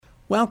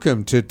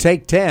Welcome to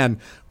Take 10.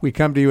 We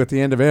come to you at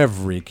the end of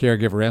every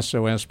Caregiver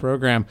SOS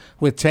program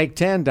with Take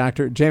 10.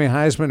 Dr. Jamie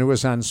Heisman, who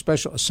is on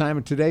special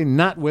assignment today,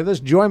 not with us.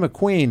 Joy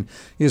McQueen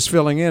is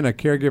filling in, a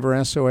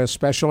Caregiver SOS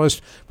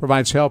specialist,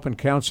 provides help and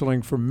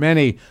counseling for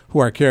many who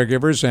are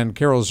caregivers. And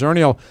Carol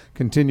Zernial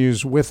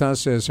continues with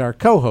us as our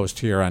co-host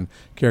here on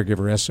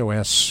Caregiver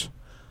SOS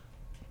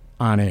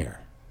on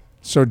air.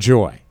 So,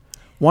 Joy,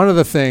 one of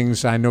the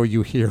things I know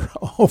you hear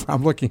over,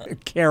 I'm looking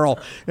at Carol,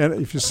 and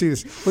if you see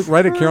this, look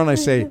right at Carol and I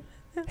say,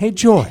 "Hey,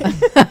 Joy."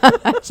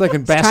 It's like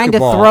in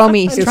basketball.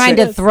 He's trying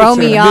to throw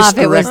me off.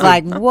 It was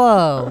like,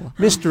 whoa.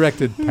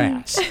 Misdirected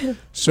pass.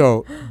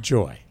 So,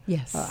 Joy.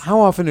 Yes. How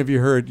often have you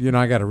heard,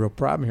 I got a real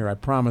problem here. I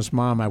promised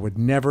Mom I would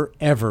never,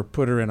 ever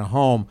put her in a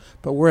home,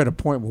 but we're at a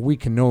point where we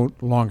can no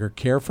longer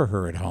care for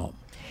her at home.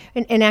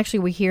 And actually,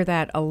 we hear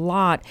that a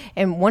lot.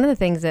 And one of the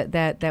things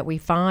that we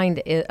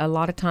find a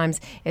lot of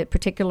times,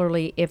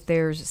 particularly if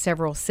there's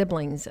several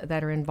siblings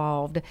that are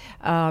involved,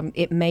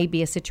 it may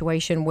be a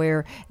situation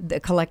where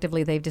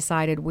collectively they've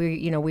decided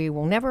we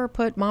will never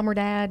put Mom or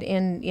Dad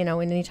in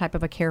any type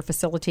of a care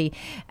facility.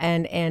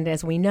 And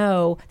as we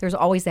know, there's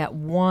always that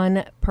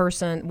one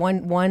person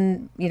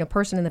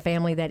in the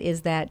family that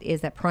is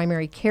that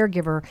primary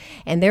caregiver,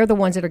 and they're the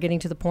ones that are getting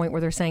to the point where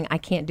they're saying, "I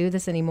can't do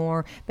this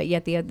anymore," but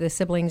yet the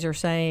siblings are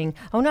saying,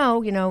 "Oh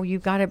no,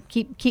 you've got to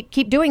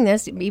keep doing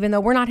this, even though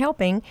we're not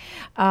helping."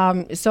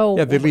 So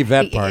they leave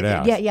that part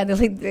out. Yeah, they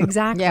leave,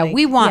 exactly. Yeah,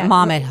 we want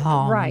Mom at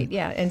home, right?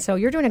 Yeah, and so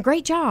you're doing a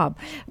great job.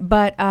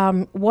 But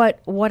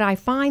what I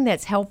find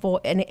that's helpful,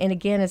 and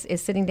again,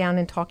 is sitting down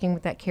and talking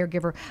with that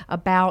caregiver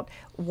about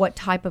what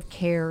type of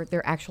care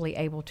they're actually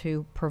able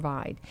to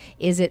provide.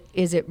 Is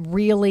it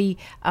really?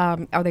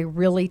 Are they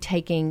really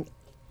taking,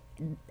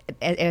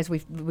 as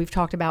we've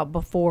talked about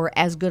before,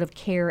 as good of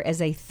care as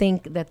they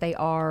think that they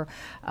are,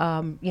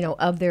 of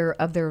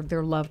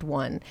their loved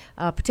one,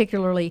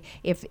 particularly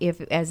if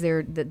as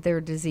their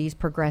disease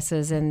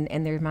progresses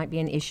and there might be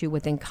an issue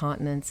with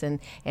incontinence and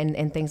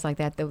things like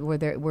that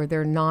where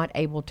they're not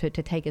able to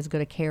take as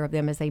good a care of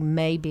them as they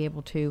may be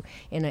able to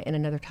in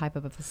another type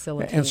of a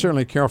facility. And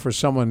certainly, Carol, for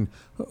someone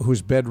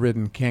who's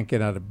bedridden, can't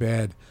get out of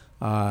bed,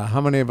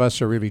 how many of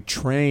us are really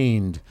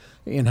trained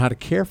in how to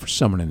care for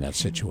someone in that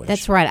situation?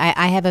 That's right.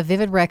 I have a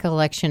vivid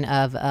recollection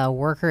of a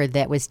worker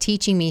that was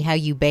teaching me how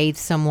you bathe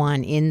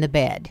someone in the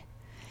bed.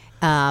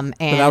 And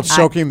without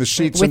soaking the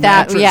sheets and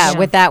mattress. mattress.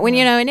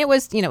 And it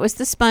was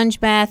the sponge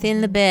bath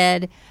in the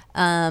bed,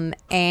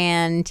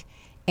 and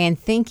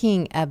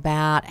thinking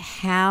about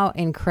how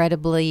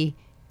incredibly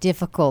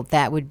difficult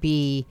that would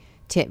be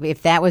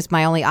if that was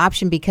my only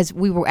option, because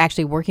we were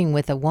actually working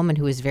with a woman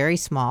who was very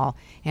small,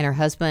 and her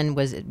husband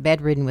was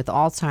bedridden with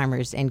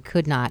Alzheimer's and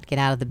could not get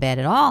out of the bed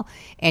at all.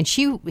 And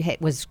she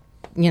was,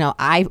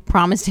 I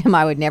promised him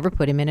I would never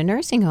put him in a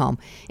nursing home.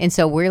 And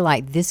so we're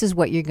like, this is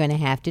what you're going to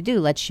have to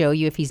do. Let's show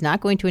you, if he's not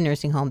going to a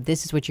nursing home,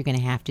 this is what you're going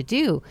to have to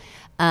do.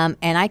 And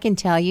I can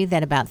tell you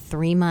that about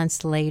 3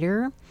 months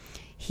later,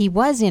 he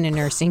was in a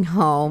nursing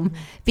home,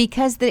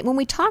 because when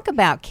we talk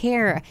about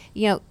care,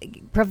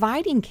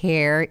 providing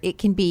care, it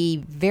can be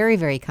very,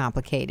 very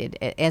complicated,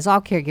 as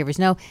all caregivers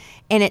know.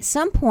 And at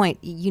some point,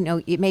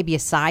 it may be a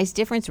size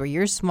difference where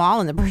you're small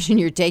and the person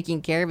you're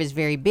taking care of is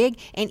very big.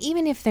 And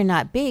even if they're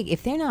not big,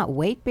 if they're not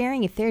weight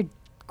bearing, if they're,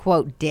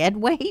 quote, dead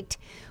weight,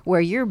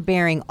 where you're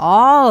bearing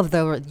all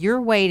of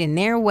your weight and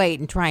their weight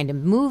and trying to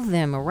move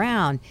them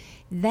around,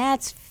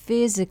 that's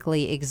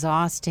physically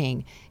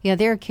exhausting.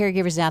 There are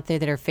caregivers out there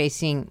that are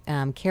facing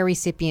care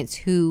recipients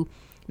who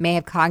may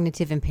have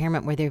cognitive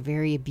impairment where they're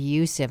very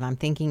abusive. I'm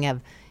thinking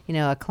of,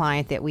 a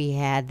client that we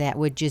had that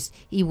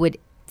he would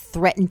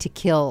threaten to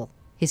kill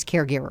his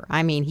caregiver.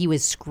 I mean, he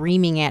was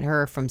screaming at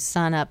her from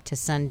sun up to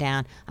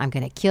sundown, "I'm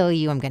going to kill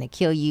you, I'm going to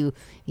kill you,"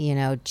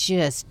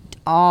 just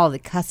all the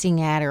cussing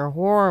at her,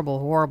 horrible,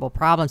 horrible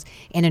problems.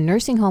 And a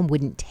nursing home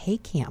wouldn't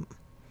take him.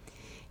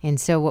 And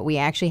so what we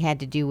actually had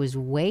to do was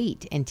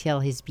wait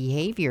until his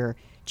behavior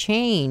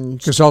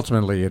changed. Because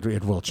ultimately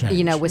it will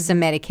change. With some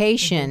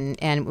medication,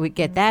 and we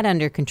get that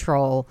under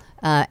control.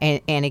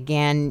 And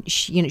again,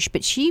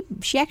 but she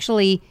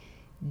actually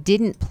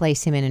didn't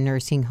place him in a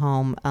nursing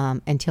home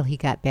until he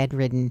got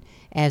bedridden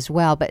as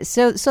well. But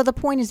so the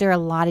point is, there are a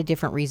lot of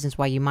different reasons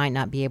why you might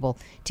not be able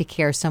to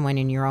care someone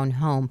in your own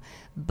home.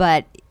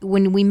 But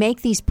when we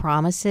make these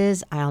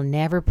promises, I'll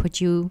never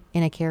put you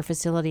in a care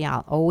facility,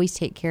 I'll always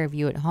take care of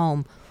you at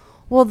home.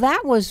 Well,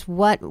 that was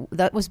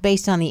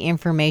based on the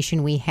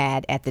information we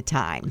had at the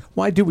time.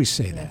 Why do we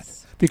say that?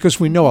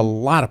 Because we know a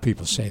lot of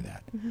people say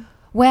that. Mm-hmm.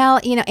 Well,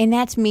 and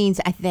that means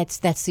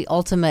that's the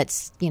ultimate,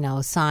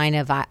 sign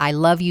of I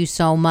love you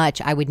so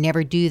much, I would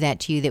never do that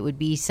to you. That would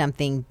be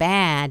something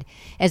bad,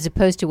 as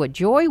opposed to what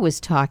Joy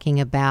was talking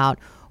about,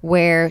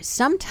 where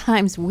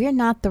sometimes we're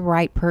not the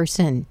right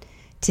person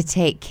to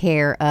take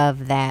care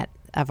of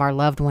our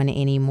loved one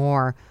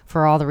anymore,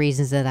 for all the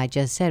reasons that I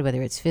just said,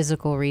 whether it's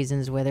physical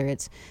reasons, whether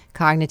it's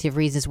cognitive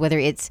reasons, whether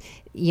it's,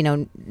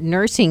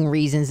 nursing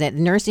reasons, that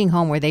nursing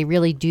home where they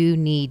really do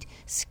need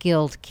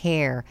skilled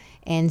care.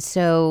 And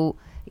so,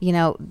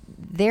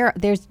 there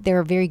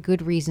are very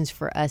good reasons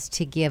for us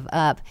to give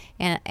up,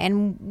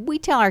 and we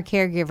tell our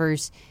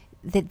caregivers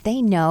that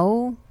they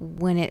know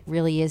when it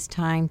really is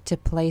time to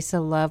place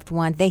a loved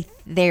one.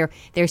 They're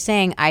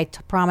saying, I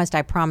promised,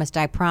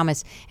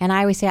 and I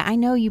always say, I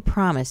know you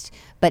promised,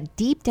 but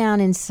deep down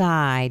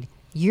inside,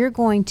 you're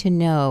going to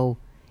know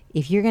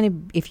if you're going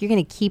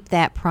to keep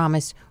that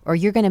promise, or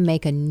you're going to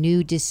make a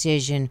new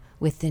decision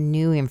with the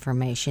new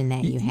information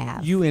that you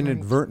have. You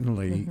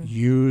inadvertently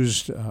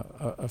used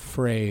a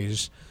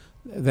phrase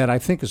that I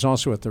think is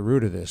also at the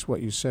root of this.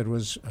 What you said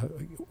was,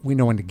 we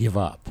know when to give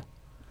up.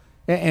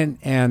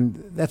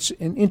 And that's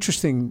an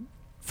interesting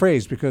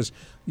phrase, because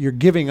you're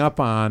giving up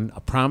on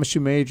a promise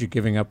you made, you're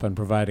giving up on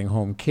providing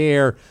home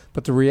care,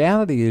 but the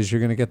reality is you're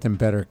going to get them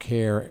better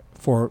care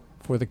for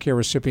the care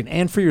recipient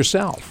and for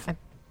yourself.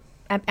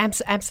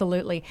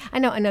 Absolutely. I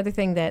know another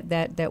thing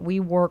that we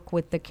work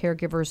with the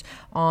caregivers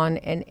on,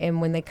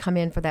 and when they come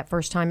in for that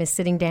first time, is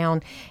sitting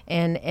down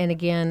and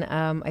again,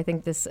 I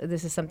think this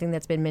is something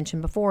that's been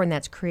mentioned before, and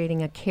that's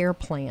creating a care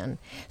plan.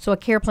 So a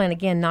care plan,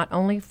 again, not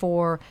only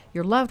for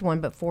your loved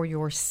one, but for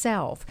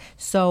yourself.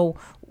 So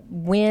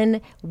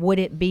when would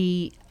it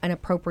be an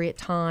appropriate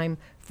time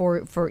for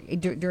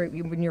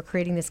when you're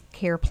creating this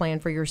care plan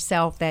for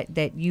yourself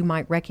that you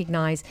might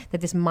recognize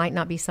that this might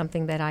not be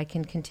something that I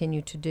can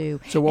continue to do?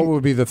 So what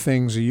would be the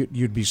things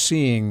you'd be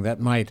seeing that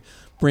might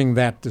bring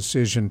that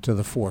decision to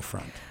the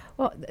forefront?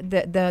 Well,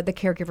 the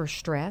caregiver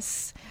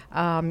stress.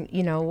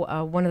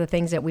 One of the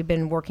things that we've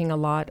been working a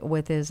lot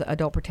with is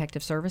Adult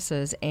Protective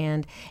Services,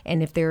 and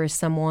if there is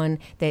someone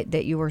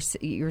that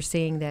you're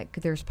seeing that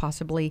there's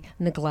possibly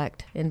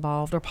neglect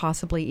involved, or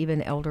possibly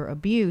even elder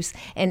abuse,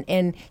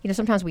 and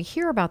sometimes we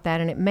hear about that,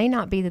 and it may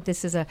not be that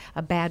this is a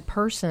bad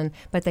person,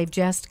 but they've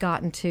just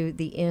gotten to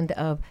the end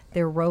of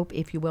their rope,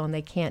 if you will, and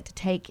they can't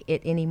take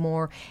it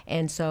anymore,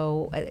 and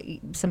so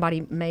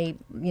somebody may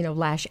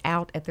lash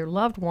out at their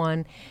loved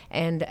one,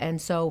 and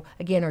so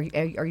again,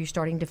 are you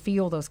starting to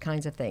feel those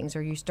kinds of things?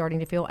 Are you starting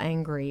to feel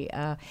angry?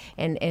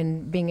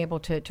 And being able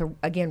to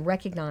again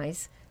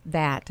recognize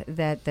that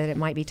it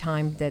might be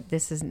time that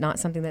this is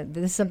something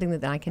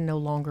that I can no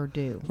longer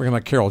do. We're going to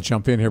let Carol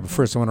jump in here, but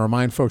first I want to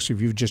remind folks,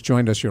 if you've just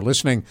joined us, you're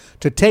listening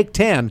to Take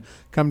 10,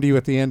 come to you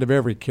at the end of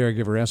every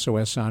Caregiver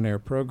SOS on-air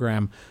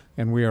program,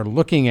 and we are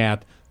looking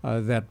at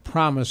that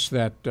promise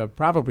that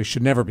probably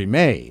should never be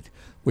made,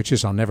 which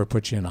is, I'll never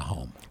put you in a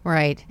home.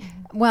 Right.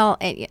 Well,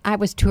 I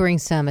was touring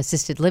some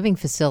assisted living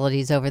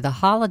facilities over the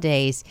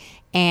holidays,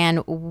 and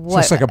So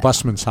it's like a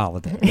busman's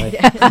holiday,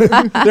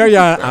 right? There you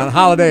are on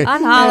holiday.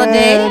 On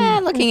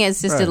holiday, looking at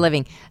assisted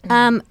living.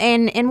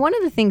 And one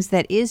of the things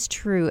that is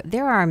true,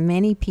 there are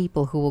many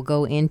people who will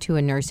go into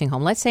a nursing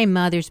home. Let's say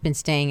mother's been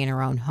staying in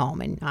her own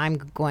home, and I'm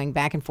going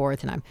back and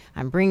forth, and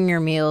I'm bringing her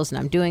meals, and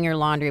I'm doing her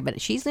laundry,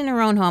 but she's in her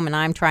own home, and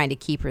I'm trying to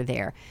keep her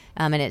there.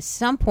 And at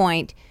some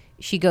point,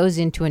 she goes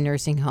into a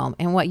nursing home.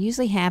 And what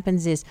usually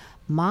happens is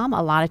mom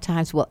a lot of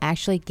times will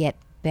actually get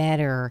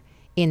better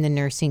in the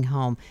nursing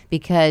home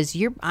because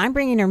I'm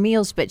bringing her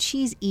meals, but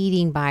she's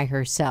eating by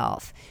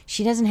herself.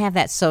 She doesn't have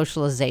that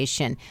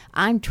socialization.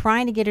 I'm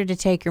trying to get her to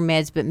take her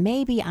meds, but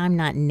maybe I'm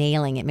not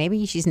nailing it.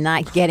 Maybe she's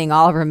not getting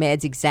all of her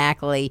meds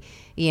exactly,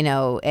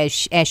 as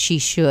she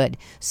should.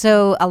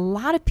 So a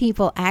lot of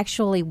people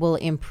actually will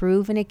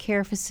improve in a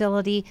care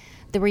facility.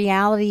 The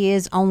reality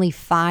is only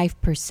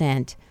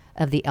 5%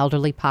 of the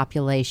elderly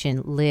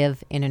population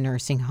live in a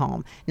nursing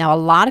home. Now, a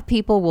lot of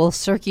people will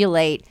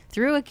circulate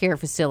through a care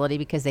facility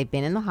because they've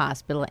been in the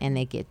hospital and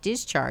they get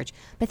discharged,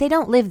 but they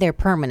don't live there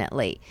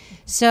permanently.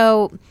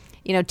 So,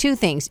 two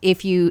things.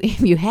 If you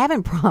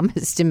haven't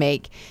promised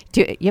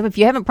if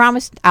you haven't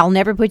promised, I'll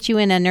never put you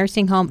in a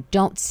nursing home,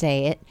 don't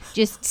say it.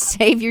 Just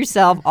save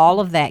yourself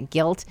all of that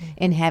guilt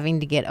and having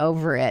to get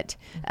over it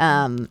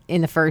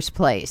in the first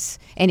place.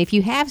 And if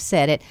you have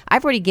said it,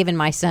 I've already given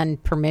my son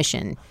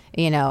permission.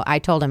 I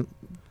told him,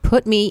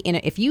 put me in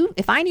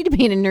if I need to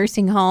be in a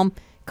nursing home,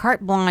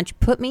 carte blanche,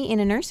 put me in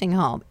a nursing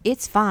home.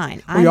 It's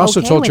fine. Well, you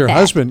also told your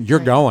husband you're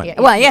going.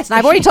 Yeah. Well, yes, and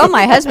I've already told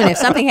my husband if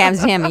something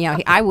happens to him,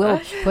 I will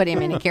put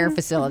him in a care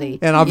facility.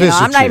 And I'll visit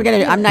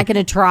I'm not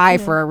gonna try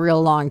for a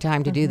real long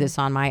time to do this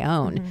on my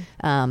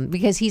own,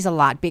 because he's a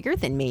lot bigger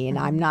than me, and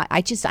I'm not.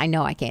 I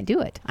know I can't do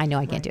it. I know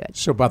I can't do it.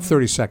 So about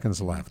 30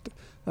 seconds left.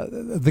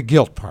 The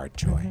guilt part,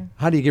 Joy.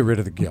 How do you get rid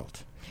of the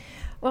guilt?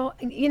 Well,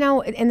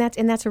 and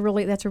that's a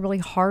really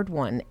hard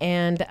one,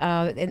 and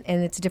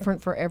it's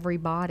different for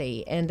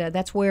everybody, and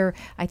that's where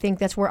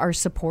our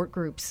support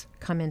groups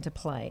come into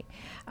play,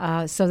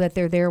 so that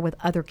they're there with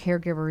other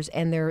caregivers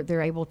and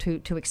they're able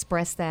to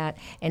express that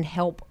and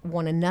help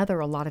one another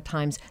a lot of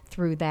times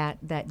through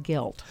that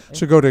guilt.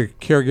 So go to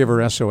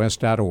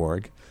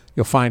caregiversos.org.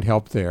 You'll find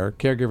help there.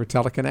 Caregiver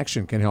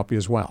Teleconnection can help you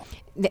as well.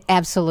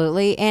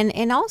 Absolutely,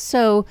 and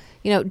also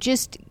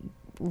just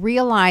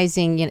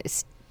realizing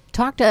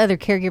talk to other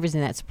caregivers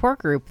in that support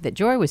group that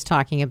Joy was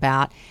talking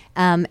about,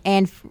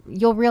 and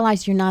you'll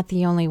realize you're not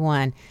the only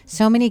one.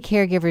 So many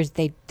caregivers,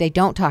 they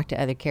don't talk to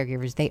other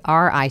caregivers. They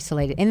are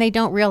isolated, and they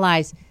don't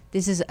realize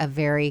this is a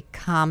very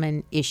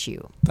common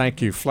issue.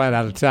 Thank you. Flat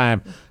out of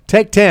time.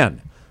 Take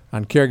 10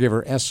 on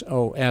Caregiver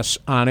SOS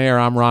On Air.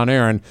 I'm Ron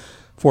Aaron.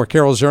 For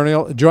Carol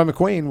Zernial, Joy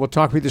McQueen, we'll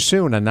talk with you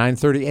soon on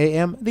 9:30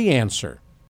 a.m. The Answer.